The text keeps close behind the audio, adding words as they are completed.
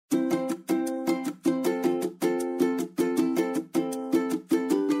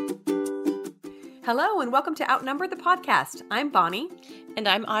Hello and welcome to Outnumber the podcast. I'm Bonnie. And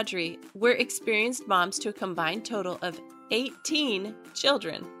I'm Audrey. We're experienced moms to a combined total of 18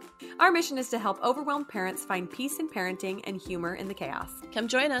 children. Our mission is to help overwhelmed parents find peace in parenting and humor in the chaos. Come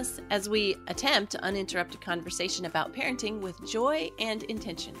join us as we attempt uninterrupted conversation about parenting with joy and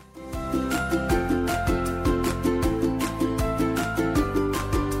intention.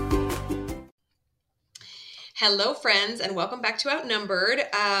 Hello, friends, and welcome back to Outnumbered.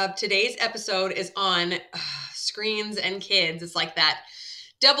 Today's episode is on screens and kids. It's like that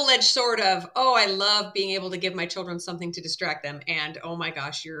double-edged sword of, oh, I love being able to give my children something to distract them, and oh my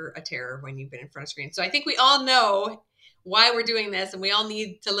gosh, you're a terror when you've been in front of screens. So I think we all know why we're doing this, and we all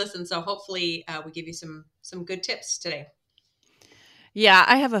need to listen. So hopefully we give you some good tips today. Yeah,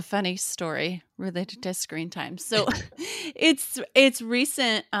 I have a funny story related to screen time. So it's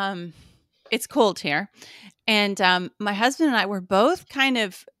recent. It's cold here. And my husband and I were both kind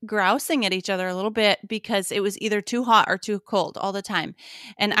of grousing at each other a little bit because it was either too hot or too cold all the time.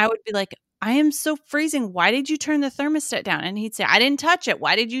 And I would be like, I am so freezing. Why did you turn the thermostat down? And he'd say, I didn't touch it.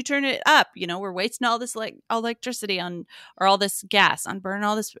 Why did you turn it up? You know, we're wasting all this electricity on, or all this gas on burning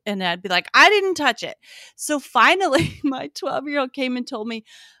all this. And I'd be like, I didn't touch it. So finally, my 12-year-old came and told me,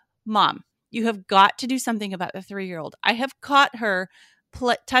 Mom, you have got to do something about the 3-year-old. I have caught her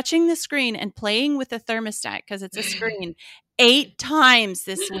touching the screen and playing with the thermostat because it's a screen 8 times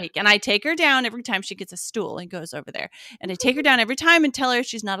this week. And I take her down every time she gets a stool and goes over there. And I take her down every time and tell her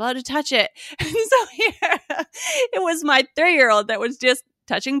she's not allowed to touch it. And so here, it was my 3-year-old that was just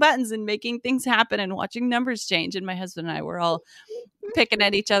touching buttons and making things happen and watching numbers change. And my husband and I were all picking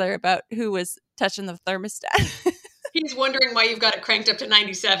at each other about who was touching the thermostat. He's wondering why you've got it cranked up to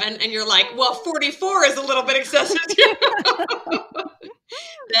 97. And you're like, well, 44 is a little bit excessive too.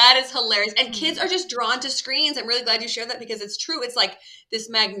 That is hilarious. And kids are just drawn to screens. I'm really glad you shared that because it's true. It's like this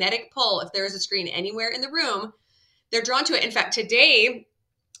magnetic pull. If there is a screen anywhere in the room, they're drawn to it. In fact, today,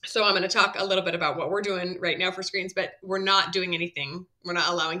 so I'm going to talk a little bit about what we're doing right now for screens, but we're not doing anything. We're not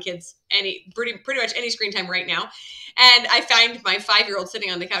allowing kids pretty much any screen time right now. And I find my 5-year-old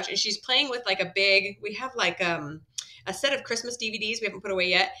sitting on the couch and she's playing with like we have like a set of Christmas DVDs we haven't put away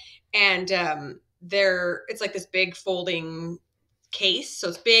yet. And it's like this big folding case. So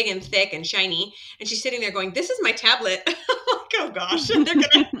it's big and thick and shiny. And she's sitting there going, this is my tablet. I'm like, oh gosh. And they're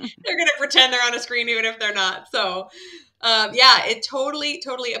gonna pretend they're on a screen even if they're not. So yeah, it totally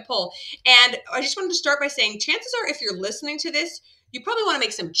a pull. And I just wanted to start by saying chances are if you're listening to this, you probably want to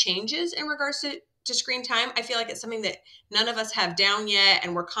make some changes in regards to screen time. I feel like it's something that none of us have down yet.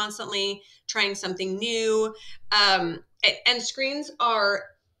 And we're constantly trying something new. And screens are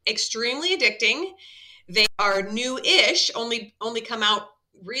extremely addicting. They are new-ish, only come out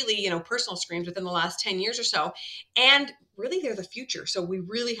really, personal screens within the last 10 years or so. And really, they're the future. So we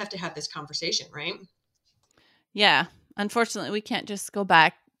really have to have this conversation, right? Yeah. Unfortunately, we can't just go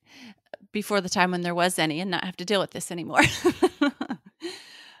back before the time when there was any and not have to deal with this anymore.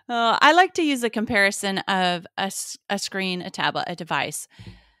 I like to use a comparison of a screen, a tablet, a device,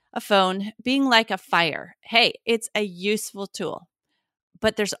 a phone being like a fire. Hey, it's a useful tool,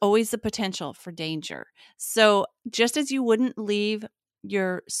 but there's always the potential for danger. So just as you wouldn't leave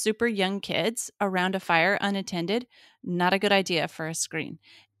your super young kids around a fire unattended, not a good idea for a screen.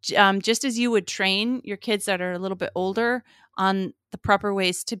 Just as you would train your kids that are a little bit older on the proper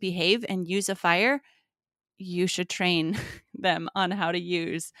ways to behave and use a fire, you should train them on how to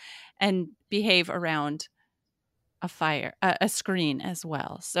use and behave around a fire, a screen as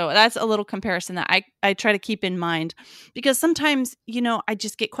well. So that's a little comparison that I try to keep in mind because sometimes, I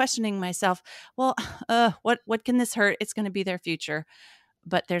just get questioning myself, well, what can this hurt? It's going to be their future,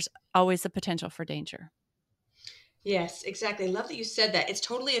 but there's always the potential for danger. Yes, exactly. I love that you said that. It's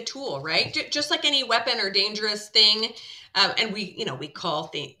totally a tool, right? Just like any weapon or dangerous thing. And we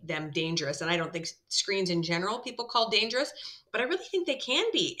call them dangerous. And I don't think screens in general people call dangerous, but I really think they can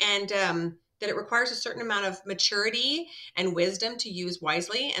be. And that it requires a certain amount of maturity and wisdom to use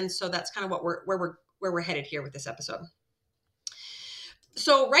wisely. And so that's kind of where we're headed here with this episode.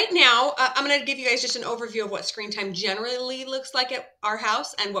 So right now, I'm going to give you guys just an overview of what screen time generally looks like at our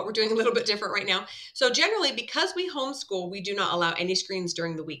house and what we're doing a little bit different right now. So generally, because we homeschool, we do not allow any screens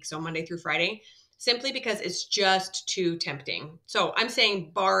during the week, so Monday through Friday, simply because it's just too tempting. So I'm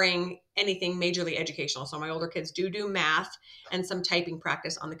saying barring anything majorly educational. So my older kids do math and some typing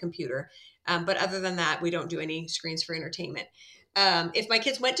practice on the computer. But other than that, we don't do any screens for entertainment. If my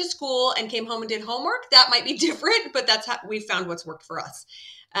kids went to school and came home and did homework, that might be different, but that's how we found what's worked for us.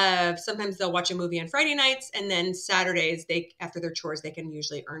 Sometimes they'll watch a movie on Friday nights, and then Saturdays, after their chores, they can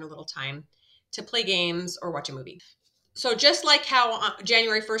usually earn a little time to play games or watch a movie. So just like how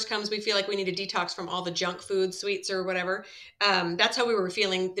January 1st comes, we feel like we need a detox from all the junk food, sweets, or whatever. That's how we were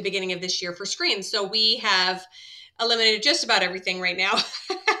feeling the beginning of this year for screens. So we have eliminated just about everything right now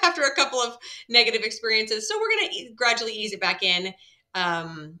after a couple of negative experiences. So we're going to gradually ease it back in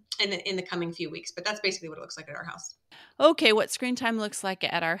the coming few weeks. But that's basically what it looks like at our house. Okay, what screen time looks like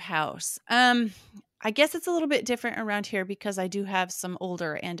at our house. I guess it's a little bit different around here because I do have some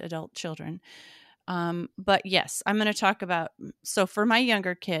older and adult children. But yes, I'm going to talk about, so for my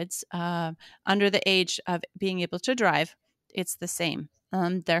younger kids, under the age of being able to drive, it's the same.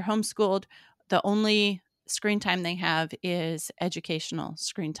 They're homeschooled. The only screen time they have is educational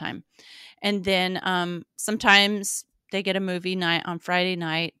screen time. And then sometimes they get a movie night on Friday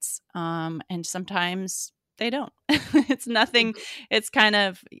nights, and sometimes they don't. It's nothing, it's kind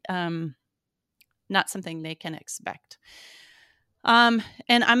of not something they can expect. And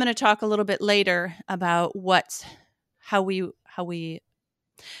I'm going to talk a little bit later about how we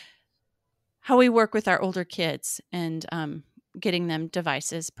work with our older kids and getting them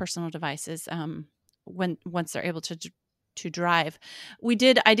devices, personal devices, once they're able to drive. I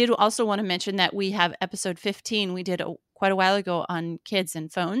did also want to mention that we have episode 15 we did quite a while ago on kids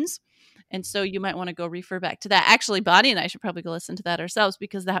and phones. And so you might want to go refer back to that. Actually, Bonnie and I should probably go listen to that ourselves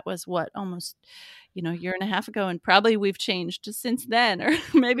because that was almost, a year and a half ago. And probably we've changed since then, or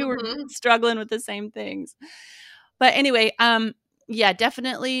maybe we're struggling with the same things. But anyway, yeah,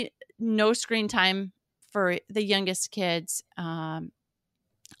 definitely no screen time for the youngest kids,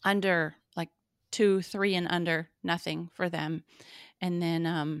 under like 2, 3 and under, nothing for them. And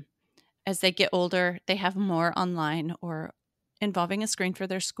then as they get older, they have more online or involving a screen for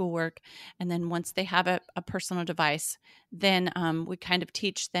their schoolwork. And then once they have a personal device, then we kind of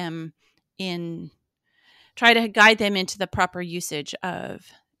teach them try to guide them into the proper usage of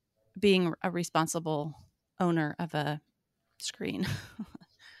being a responsible owner of a screen.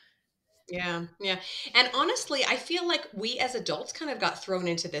 Yeah. And honestly, I feel like we as adults kind of got thrown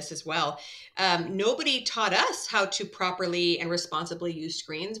into this as well. Nobody taught us how to properly and responsibly use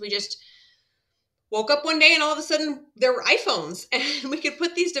screens. We just woke up one day and all of a sudden there were iPhones and we could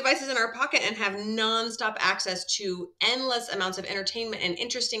put these devices in our pocket and have nonstop access to endless amounts of entertainment and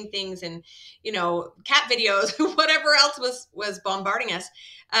interesting things and, cat videos, whatever else was bombarding us.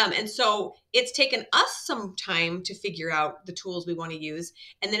 And so it's taken us some time to figure out the tools we want to use.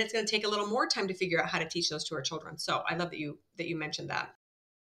 And then it's going to take a little more time to figure out how to teach those to our children. So I love that you mentioned that.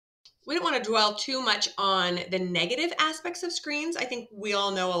 We don't want to dwell too much on the negative aspects of screens. I think we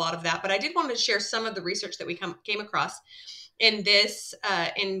all know a lot of that, but I did want to share some of the research that we came across in this,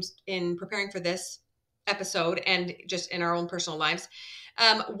 in preparing for this episode and just in our own personal lives.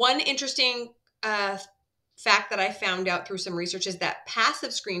 One interesting fact that I found out through some research is that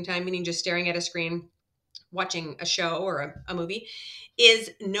passive screen time, meaning just staring at a screen, watching a show or a movie,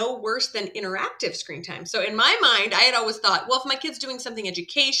 is no worse than interactive screen time. So in my mind, I had always thought, well, if my kid's doing something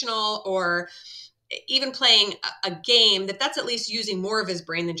educational or even playing a game, that's at least using more of his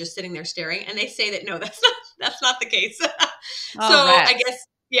brain than just sitting there staring. And they say that no, that's not the case. So I guess,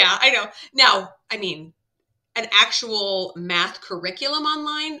 yeah, I know. Now, I mean, an actual math curriculum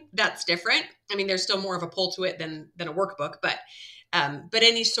online, that's different. I mean, there's still more of a pull to it than a workbook, but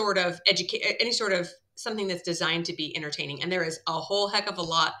any sort of something that's designed to be entertaining. And there is a whole heck of a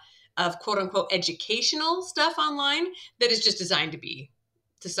lot of quote unquote educational stuff online that is just designed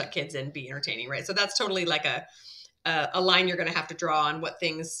to suck kids in and be entertaining, right? So that's totally like a line you're going to have to draw on what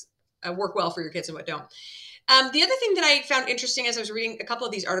things work well for your kids and what don't. The other thing that I found interesting as I was reading a couple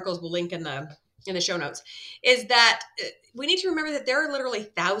of these articles, we'll link in the show notes, is that we need to remember that there are literally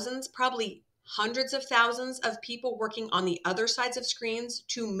thousands, probably hundreds of thousands of people working on the other sides of screens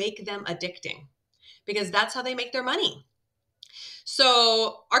to make them addicting, because that's how they make their money.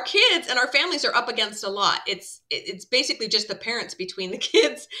 So our kids and our families are up against a lot. It's basically just the parents between the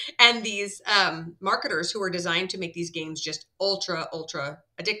kids and these marketers who are designed to make these games just ultra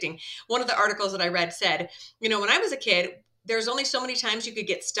addicting. One of the articles that I read said, when I was a kid, there's only so many times you could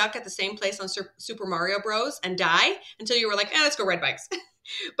get stuck at the same place on Super Mario Bros. And die until you were like, let's go ride bikes.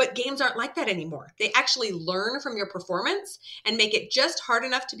 But games aren't like that anymore. They actually learn from your performance and make it just hard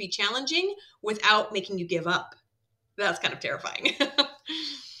enough to be challenging without making you give up. That's kind of terrifying.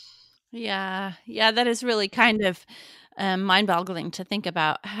 Yeah, that is really kind of mind-boggling to think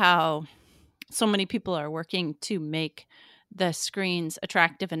about how so many people are working to make the screens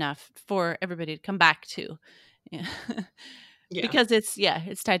attractive enough for everybody to come back to. Yeah. Because it's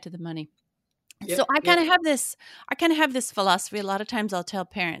tied to the money. Yep, so I kind of have this philosophy. A lot of times I'll tell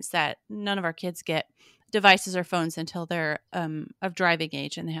parents that none of our kids get devices or phones until they're of driving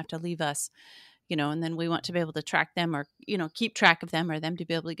age and they have to leave us, and then we want to be able to track them or, keep track of them or them to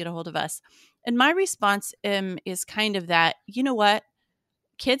be able to get a hold of us. And my response is kind of that, you know what?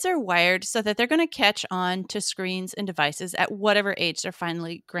 Kids are wired so that they're going to catch on to screens and devices at whatever age they're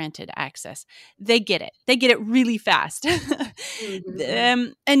finally granted access. They get it. They get it really fast.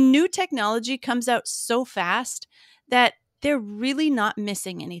 And new technology comes out so fast that they're really not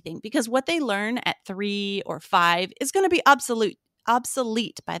missing anything, because what they learn at 3 or 5 is going to be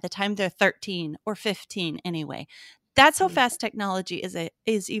obsolete by the time they're 13 or 15 anyway. That's how fast technology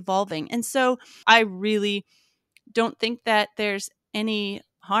is evolving. And so I really don't think that there's any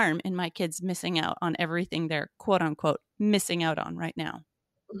harm in my kids missing out on everything they're quote unquote missing out on right now.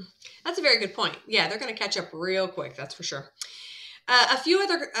 That's a very good point. Yeah, they're going to catch up real quick. That's for sure. A few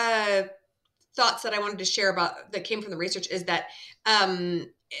other thoughts that I wanted to share about that came from the research is that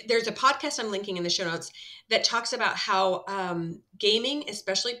there's a podcast I'm linking in the show notes that talks about how gaming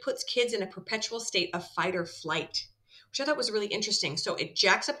especially puts kids in a perpetual state of fight or flight, which I thought was really interesting. So it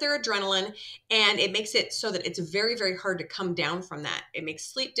jacks up their adrenaline and it makes it so that it's very, very hard to come down from that. It makes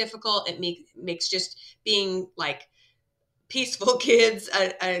sleep difficult. It makes just being like peaceful kids,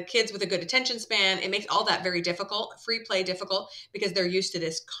 kids with a good attention span. It makes all that very difficult, free play difficult, because they're used to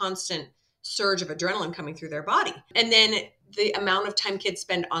this constant surge of adrenaline coming through their body. And then the amount of time kids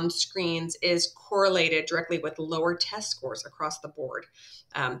spend on screens is correlated directly with lower test scores across the board.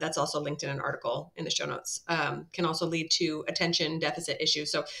 That's also linked in an article in the show notes. Can also lead to attention deficit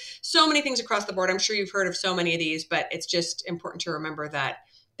issues. So many things across the board. I'm sure you've heard of so many of these, but it's just important to remember that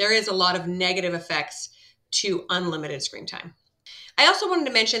there is a lot of negative effects to unlimited screen time. I also wanted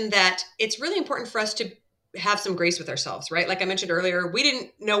to mention that it's really important for us to have some grace with ourselves, right? Like I mentioned earlier, we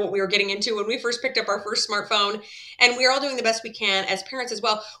didn't know what we were getting into when we first picked up our first smartphone, and we're all doing the best we can as parents as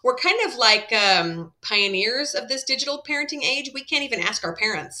well. We're kind of like pioneers of this digital parenting age. We can't even ask our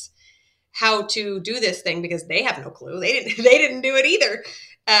parents how to do this thing because they have no clue. They didn't do it either.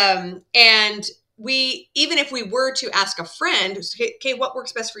 And even if we were to ask a friend, okay, what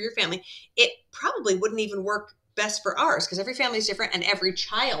works best for your family? It probably wouldn't even work best for ours, because every family is different and every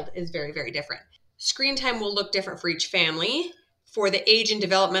child is very, very different. Screen time will look different for each family, for the age and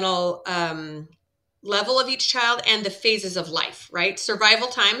developmental level of each child and the phases of life, right? Survival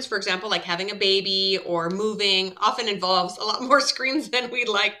times, for example, like having a baby or moving, often involves a lot more screens than we'd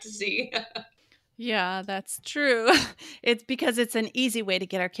like to see. Yeah, that's true. It's because it's an easy way to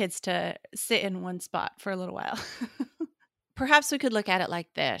get our kids to sit in one spot for a little while. Perhaps we could look at it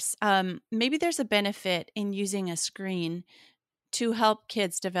like this. Maybe there's a benefit in using a screen to help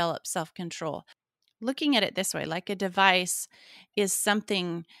kids develop self-control. Looking at it this way, like a device is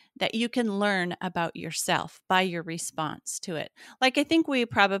something that you can learn about yourself by your response to it. Like I think we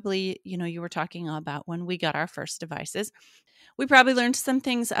probably, you were talking about when we got our first devices, we probably learned some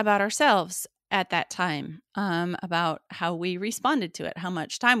things about ourselves at that time, about how we responded to it, how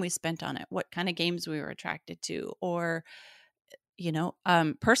much time we spent on it, what kind of games we were attracted to, or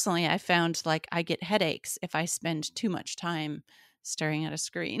personally, I found like I get headaches if I spend too much time staring at a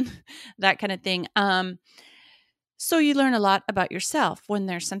screen, that kind of thing. So you learn a lot about yourself when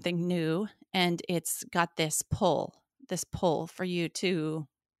there's something new and it's got this pull for you to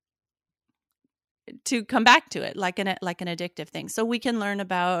come back to it, like an addictive thing. So we can learn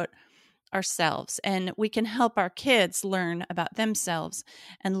about ourselves, and we can help our kids learn about themselves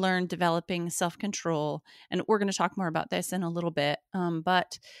and learn developing self-control. And we're going to talk more about this in a little bit.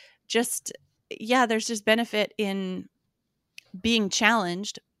 But just, there's just benefit in being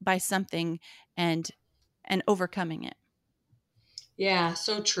challenged by something and overcoming it. Yeah,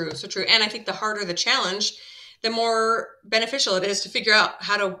 so true. So true. And I think the harder the challenge, the more beneficial it is to figure out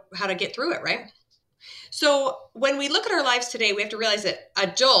how to get through it, right? So when we look at our lives today, we have to realize that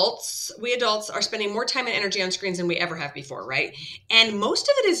we adults are spending more time and energy on screens than we ever have before, right? And most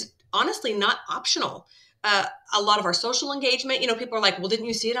of it is honestly not optional. A lot of our social engagement, people are like, well, didn't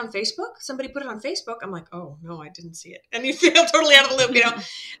you see it on Facebook? Somebody put it on Facebook. I'm like, oh, no, I didn't see it. And you feel totally out of the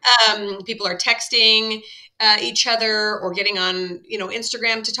loop, People are texting each other or getting on,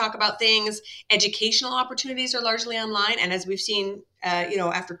 Instagram to talk about things. Educational opportunities are largely online. And as we've seen,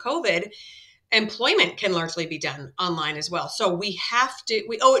 after COVID, employment can largely be done online as well. So we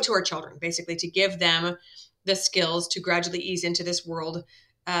owe it to our children, basically, to give them the skills to gradually ease into this world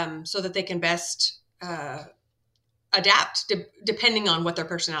so that they can best adapt depending on what their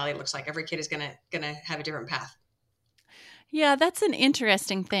personality looks like. Every kid is gonna have a different path. Yeah, that's an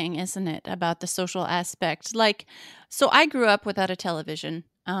interesting thing, isn't it, about the social aspect? Like, so I grew up without a television.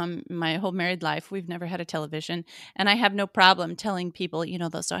 My whole married life, we've never had a television, and I have no problem telling people,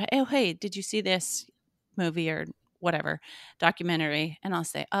 they'll say, "Oh, hey, did you see this movie or whatever documentary, and I'll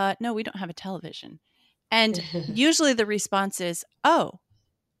say, no, we don't have a television. And usually the response is, oh,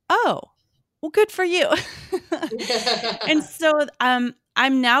 well, good for you. And so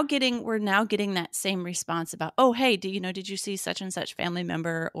we're now getting that same response about, oh, hey, did you see such and such family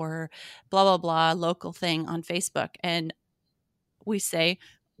member or blah, blah, blah, local thing on Facebook? And we say,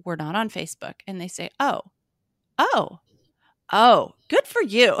 we're not on Facebook. And they say, oh, good for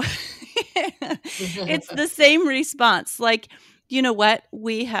you. It's the same response. Like, you know what?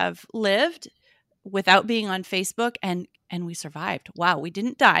 We have lived without being on Facebook and we survived. Wow, we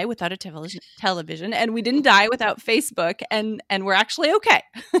didn't die without a television and we didn't die without Facebook and we're actually okay.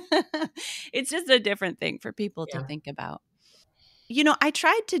 It's just a different thing for people to think about. I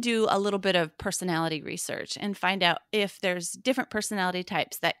tried to do a little bit of personality research and find out if there's different personality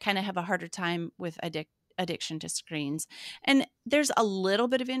types that kind of have a harder time with addiction to screens. And there's a little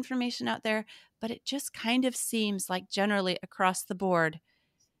bit of information out there, but it just kind of seems like generally across the board,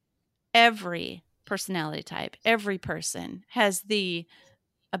 every personality type, every person has the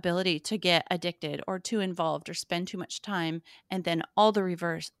ability to get addicted or too involved or spend too much time. And then all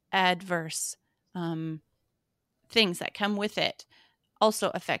the adverse things that come with it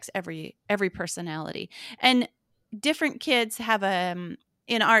also affects every personality. And different kids have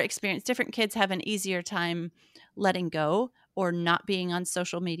in our experience, different kids have an easier time letting go or not being on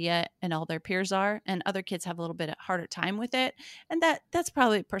social media and all their peers are, and other kids have a little bit harder time with it. And that's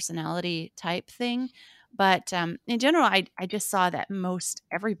probably a personality type thing. But in general, I just saw that most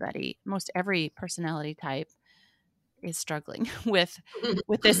every personality type is struggling with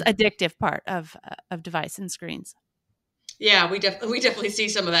this addictive part of device and screens. Yeah, we definitely see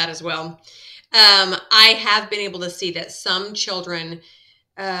some of that as well. I have been able to see that some children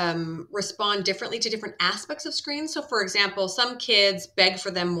respond differently to different aspects of screens. So, for example, some kids beg for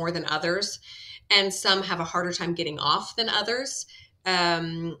them more than others, and some have a harder time getting off than others.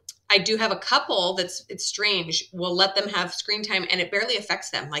 I do have a couple it's strange. We'll let them have screen time and it barely affects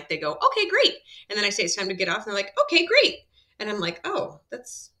them. Like they go, okay, great. And then I say it's time to get off. And they're like, okay, great. And I'm like, oh,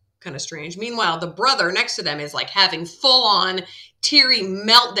 that's kind of strange. Meanwhile, the brother next to them is like having full on teary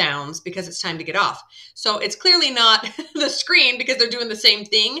meltdowns because it's time to get off. So it's clearly not the screen because they're doing the same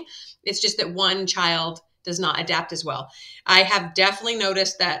thing. It's just that one child does not adapt as well. I have definitely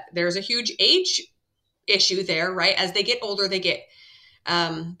noticed that there's a huge age issue there, right? As they get older, they get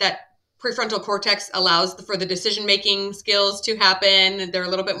that prefrontal cortex allows for the decision-making skills to happen. They're a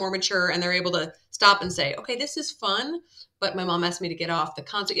little bit more mature and they're able to stop and say, okay, this is fun, but my mom asked me to get off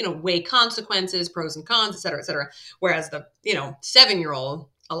weigh consequences, pros and cons, et cetera, et cetera. Whereas the, 7-year-old,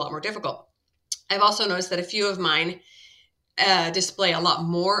 a lot more difficult. I've also noticed that a few of mine display a lot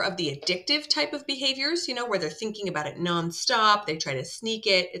more of the addictive type of behaviors, where they're thinking about it nonstop. They try to sneak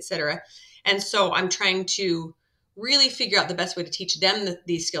it, et cetera. And so I'm trying to really figure out the best way to teach them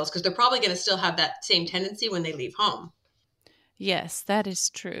these skills because they're probably going to still have that same tendency when they leave home. Yes, that is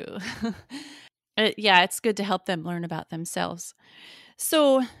true. Yeah, it's good to help them learn about themselves.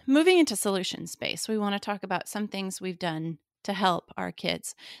 So moving into solution space, we want to talk about some things we've done to help our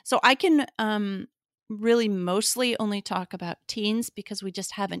kids. So I can really mostly only talk about teens because we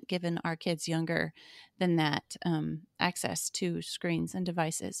just haven't given our kids younger than that access to screens and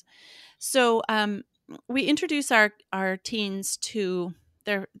devices. So we introduce our teens to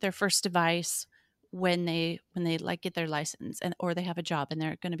their first device when they like get their license or they have a job and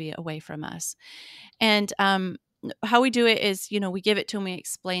they're going to be away from us. And how we do it is, we give it to them. We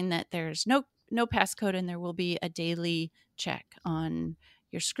explain that there's no passcode and there will be a daily check on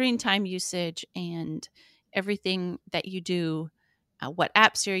your screen time usage and everything that you do, what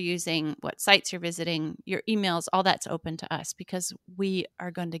apps you're using, what sites you're visiting, your emails, all that's open to us because we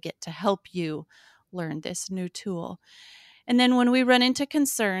are going to get to help you learn this new tool. And then when we run into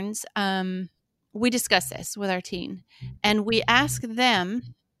concerns, we discuss this with our teen and we ask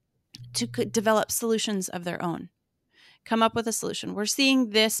them to develop solutions of their own. Come up with a solution. We're seeing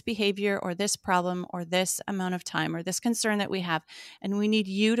this behavior or this problem or this amount of time or this concern that we have, and we need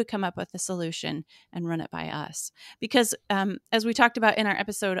you to come up with a solution and run it by us. Because as we talked about in our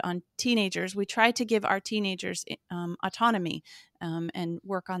episode on teenagers, we try to give our teenagers autonomy and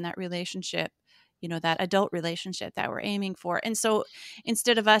work on that relationship, that adult relationship that we're aiming for. And so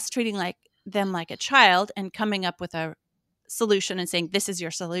instead of us treating them like a child and coming up with a solution and saying, this is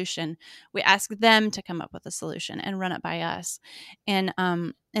your solution, we ask them to come up with a solution and run it by us. And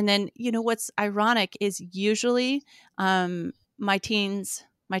then, what's ironic is usually my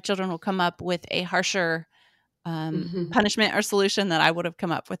children will come up with a harsher punishment or solution that I would have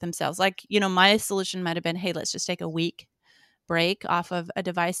come up with themselves. My solution might've been, hey, let's just take a week break off of a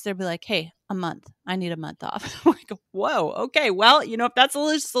device, they'll be like, hey, a month. I need a month off. I'm like, whoa, okay. Well, if that's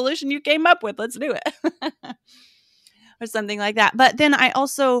the solution you came up with, let's do it. Or something like that. But then I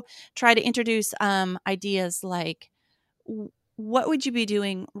also try to introduce ideas like, what would you be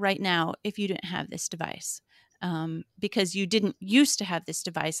doing right now if you didn't have this device? Because you didn't used to have this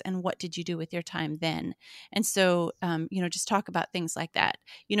device, and what did you do with your time then? And so, just talk about things like that.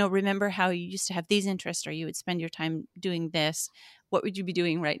 Remember how you used to have these interests, or you would spend your time doing this. What would you be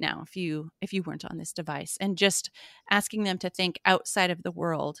doing right now if you weren't on this device? And just asking them to think outside of the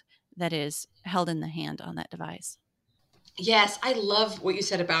world that is held in the hand on that device. Yes, I love what you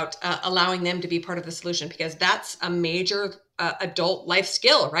said about allowing them to be part of the solution, because that's a major adult life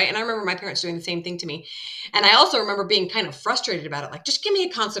skill, right? And I remember my parents doing the same thing to me. And I also remember being kind of frustrated about it, like, just give me a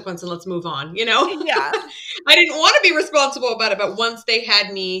consequence and let's move on, Yeah. I didn't want to be responsible about it, but once they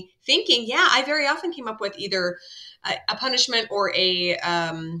had me thinking, yeah, I very often came up with either a punishment or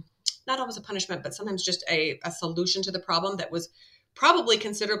not always a punishment, but sometimes just a solution to the problem that was probably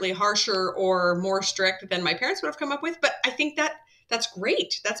considerably harsher or more strict than my parents would have come up with. But I think that's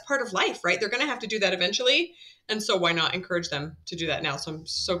great. That's part of life, right? They're going to have to do that eventually. And so why not encourage them to do that now? So I'm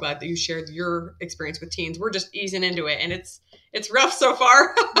so glad that you shared your experience with teens. We're just easing into it, and it's rough so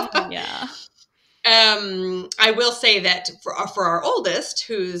far. Yeah. I will say that for our oldest,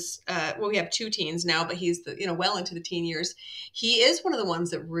 who's we have 2 teens now, but he's well into the teen years. He is one of the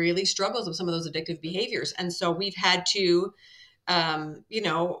ones that really struggles with some of those addictive behaviors, and so we've had to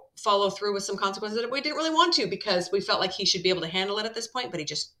follow through with some consequences that we didn't really want to, because we felt like he should be able to handle it at this point, but he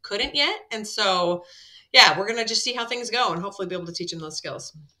just couldn't yet. And so, yeah, we're going to just see how things go and hopefully be able to teach him those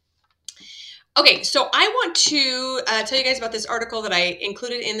skills. Okay, so I want to tell you guys about this article that I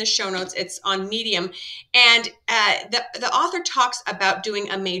included in the show notes. It's on Medium, and the author talks about doing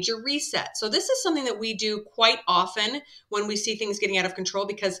a major reset. So this is something that we do quite often when we see things getting out of control,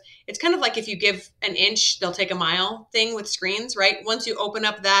 because it's kind of like if you give an inch, they'll take a mile thing with screens, right? Once you open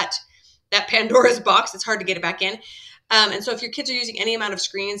up that Pandora's box, it's hard to get it back in. And so if your kids are using any amount of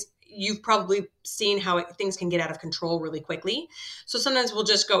screens, you've probably seen how things can get out of control really quickly. So sometimes we'll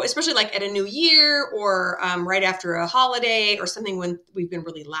just go, especially like at a new year or right after a holiday or something, when we've been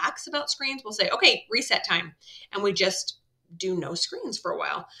really lax about screens, we'll say, okay, reset time. And we just do no screens for a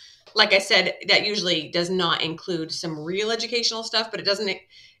while. Like I said, that usually does not include some real educational stuff, but it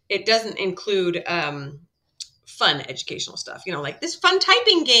doesn't include fun educational stuff, like this fun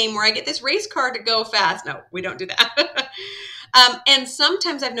typing game where I get this race car to go fast. No, we don't do that. And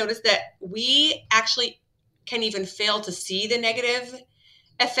sometimes I've noticed that we actually can even fail to see the negative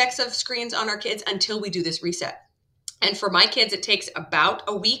effects of screens on our kids until we do this reset. And for my kids, it takes about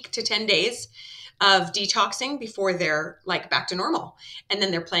a week to 10 days of detoxing before they're like back to normal. And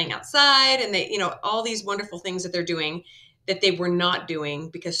then they're playing outside, and they, all these wonderful things that they're doing that they were not doing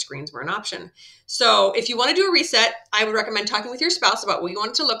because screens were an option. So if you want to do a reset, I would recommend talking with your spouse about what you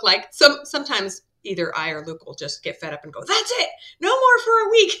want it to look like. Sometimes either I or Luke will just get fed up and go, that's it, no more for a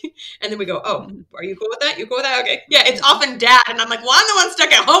week. And then we go, oh, are you cool with that? You cool with that? Okay. Yeah, it's often dad. And I'm like, well, I'm the one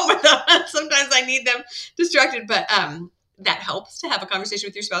stuck at home with them. Sometimes I need them distracted. But that helps to have a conversation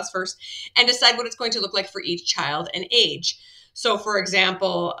with your spouse first and decide what it's going to look like for each child and age. So for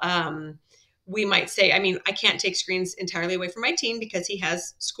example, we might say, I can't take screens entirely away from my teen because he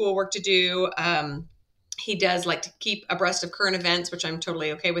has schoolwork to do. He does like to keep abreast of current events, which I'm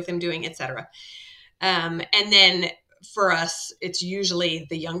totally okay with him doing, etc. And then for us, it's usually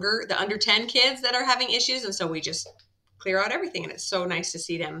the under 10 kids that are having issues. And so we just clear out everything. And it's so nice to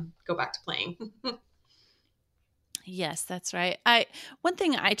see them go back to playing. Yes, that's right. One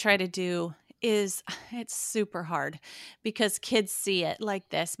thing I try to do is, it's super hard because kids see it like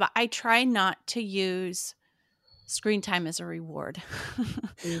this, but I try not to use screen time as a reward.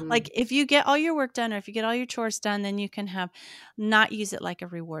 Like if you get all your work done or if you get all your chores done, then you can not use it like a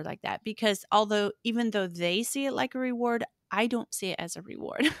reward like that, because even though they see it like a reward, I don't see it as a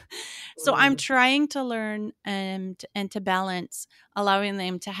reward. So I'm trying to learn and to balance, allowing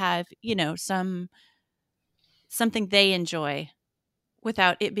them to have, something they enjoy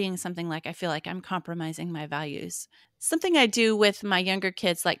without it being something like I feel like I'm compromising my values. Something I do with my younger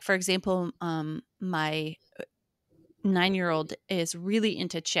kids, like for example, my 9-year-old is really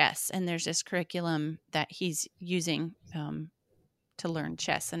into chess, and there's this curriculum that he's using to learn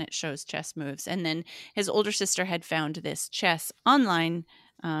chess, and it shows chess moves. And then his older sister had found this chess online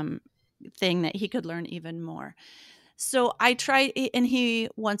thing that he could learn even more. So I tried, and he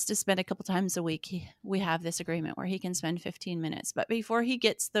wants to spend a couple times a week. We have this agreement where he can spend 15 minutes. But before he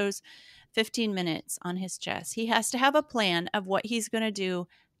gets those 15 minutes on his chess, he has to have a plan of what he's going to do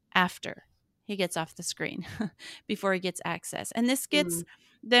after. he gets off the screen before he gets access. And Mm.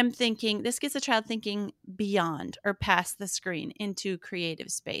 this gets a child thinking beyond or past the screen into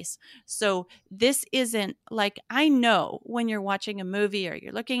creative space. So this isn't like, I know when you're watching a movie or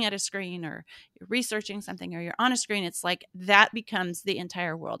you're looking at a screen or you're researching something or you're on a screen, it's like that becomes the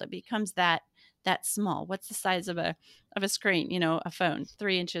entire world. It becomes that small. What's the size of a screen? A phone,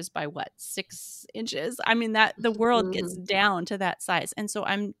 3 inches by what, 6 inches? I mean, that the world gets Mhm. down to that size. And so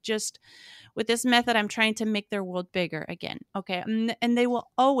I'm just, with this method, I'm trying to make their world bigger again. Okay. And they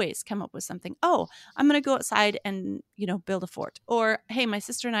will always come up with something. Oh, I'm going to go outside and, build a fort. Or, hey, my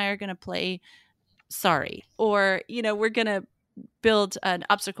sister and I are going to play Sorry. Or, we're going to build an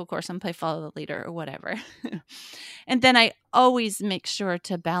obstacle course and play Follow the Leader or whatever. And then I always make sure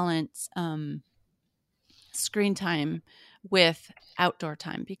to balance screen time with outdoor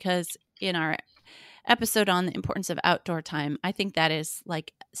time, because in our episode on the importance of outdoor time, I think that is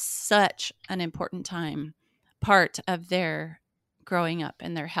like such an important part of their growing up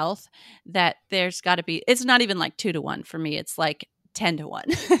and their health, that there's got to be, it's not even like 2 to 1 for me. It's like 10 to 1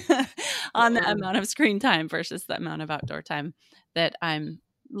 on the Yeah. amount of screen time versus the amount of outdoor time that I'm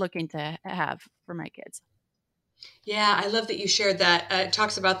looking to have for my kids. Yeah, I love that you shared that. It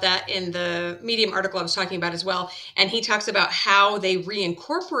talks about that in the Medium article I was talking about as well. And he talks about how they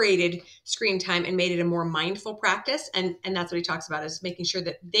reincorporated screen time and made it a more mindful practice. And that's what he talks about, is making sure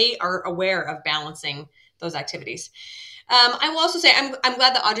that they are aware of balancing those activities. I will also say I'm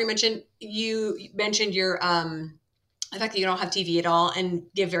glad that Audrey mentioned your the fact that you don't have TV at all and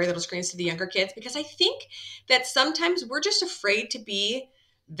give very little screens to the younger kids, because I think that sometimes we're just afraid to be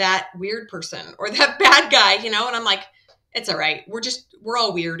that weird person or that bad guy, and I'm like, it's all right. We're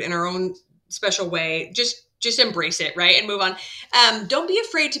all weird in our own special way. Just embrace it, right? And move on. Don't be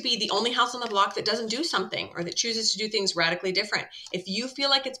afraid to be the only house on the block that doesn't do something or that chooses to do things radically different. If you feel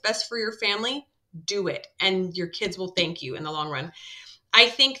like it's best for your family, do it. And your kids will thank you in the long run. I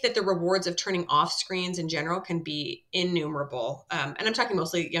think that the rewards of turning off screens in general can be innumerable. And I'm talking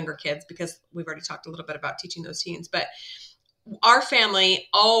mostly younger kids, because we've already talked a little bit about teaching those teens. But our family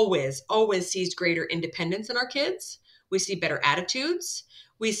always sees greater independence in our kids. We see better attitudes.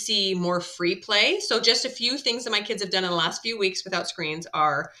 We see more free play. So just a few things that my kids have done in the last few weeks without screens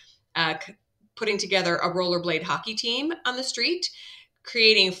are putting together a rollerblade hockey team on the street,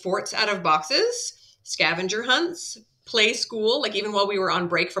 creating forts out of boxes, scavenger hunts, play school. Like, even while we were on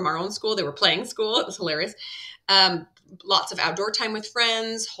break from our own school, they were playing school. It was hilarious. Lots of outdoor time with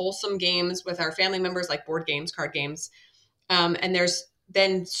friends, wholesome games with our family members, like board games, card games. And there's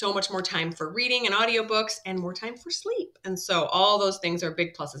then so much more time for reading and audiobooks and more time for sleep. And so all those things are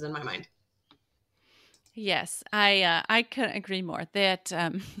big pluses in my mind. Yes, I couldn't agree more. That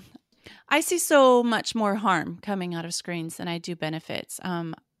I see so much more harm coming out of screens than I do benefits.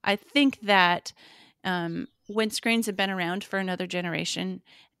 I think that when screens have been around for another generation,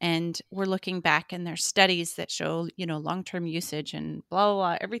 and we're looking back and there's studies that show, long-term usage and blah, blah,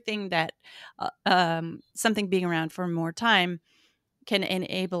 blah, everything that something being around for more time can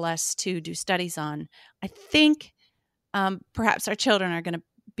enable us to do studies on. I think perhaps our children are going to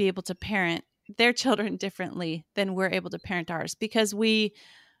be able to parent their children differently than we're able to parent ours, because we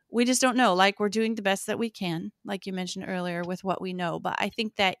just don't know. Like, we're doing the best that we can, like you mentioned earlier, with what we know. But I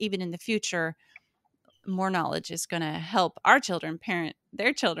think that even in the future, more knowledge is going to help our children parent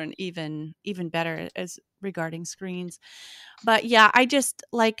their children even better as regarding screens. But yeah, I just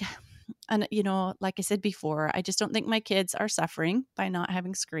like, and like I said before, I just don't think my kids are suffering by not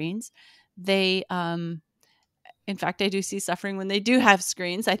having screens. They in fact, I do see suffering when they do have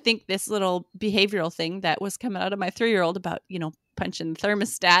screens. I think this little behavioral thing that was coming out of my 3-year-old about, punching the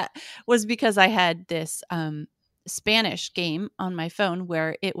thermostat, was because I had this Spanish game on my phone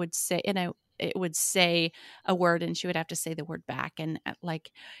where it would say, it would say a word and she would have to say the word back. And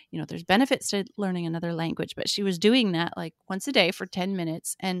like, there's benefits to learning another language, but she was doing that like once a day for 10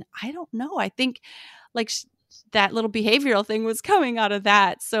 minutes. And I don't know, I think like that little behavioral thing was coming out of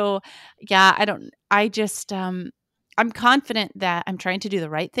that. So yeah, I'm confident that I'm trying to do the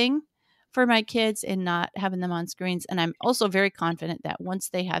right thing for my kids and not having them on screens. And I'm also very confident that once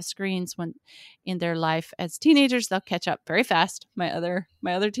they have screens when in their life as teenagers, they'll catch up very fast. My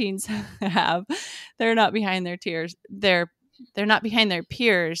other teens have. They're not behind their peers. They're not behind their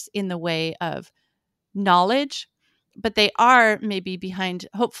peers in the way of knowledge, but they are maybe behind,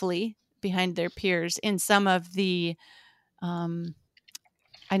 hopefully, behind their peers in some of the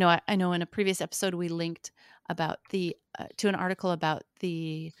I know in a previous episode we linked about the to an article about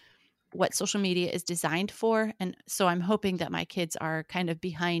the what social media is designed for, and so I'm hoping that my kids are kind of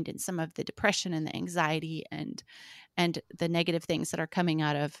behind in some of the depression and the anxiety and and the negative things that are coming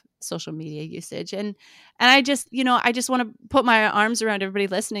out of social media usage. And I just, I just want to put my arms around everybody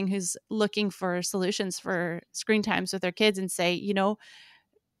listening who's looking for solutions for screen times with their kids and say,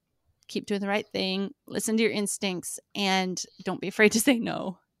 keep doing the right thing, listen to your instincts, and don't be afraid to say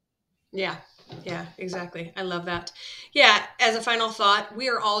no. Yeah, exactly. I love that. Yeah, as a final thought, we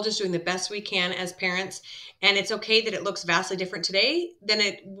are all just doing the best we can as parents, and it's okay that it looks vastly different today than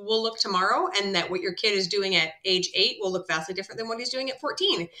it will look tomorrow, and that what your kid is doing at age 8 will look vastly different than what he's doing at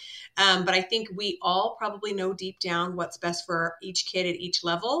 14. But I think we all probably know deep down what's best for each kid at each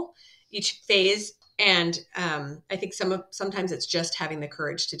level, each phase. And I think sometimes it's just having the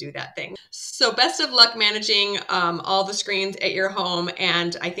courage to do that thing. So best of luck managing all the screens at your home.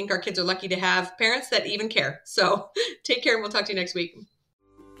 And I think our kids are lucky to have parents that even care. So take care, and we'll talk to you next week.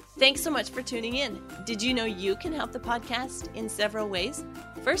 Thanks so much for tuning in. Did you know you can help the podcast in several ways?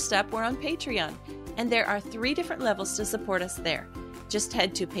 First up, we're on Patreon, and there are 3 different levels to support us there. Just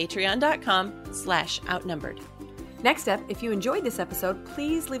head to patreon.com/outnumbered. Next up, if you enjoyed this episode,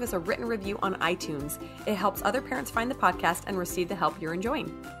 please leave us a written review on iTunes. It helps other parents find the podcast and receive the help you're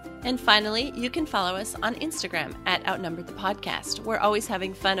enjoying. And finally, you can follow us on Instagram at Outnumbered the Podcast. We're always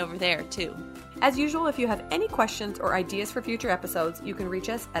having fun over there, too. As usual, if you have any questions or ideas for future episodes, you can reach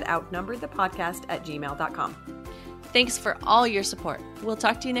us at outnumberedthepodcast@gmail.com. Thanks for all your support. We'll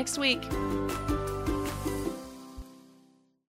talk to you next week.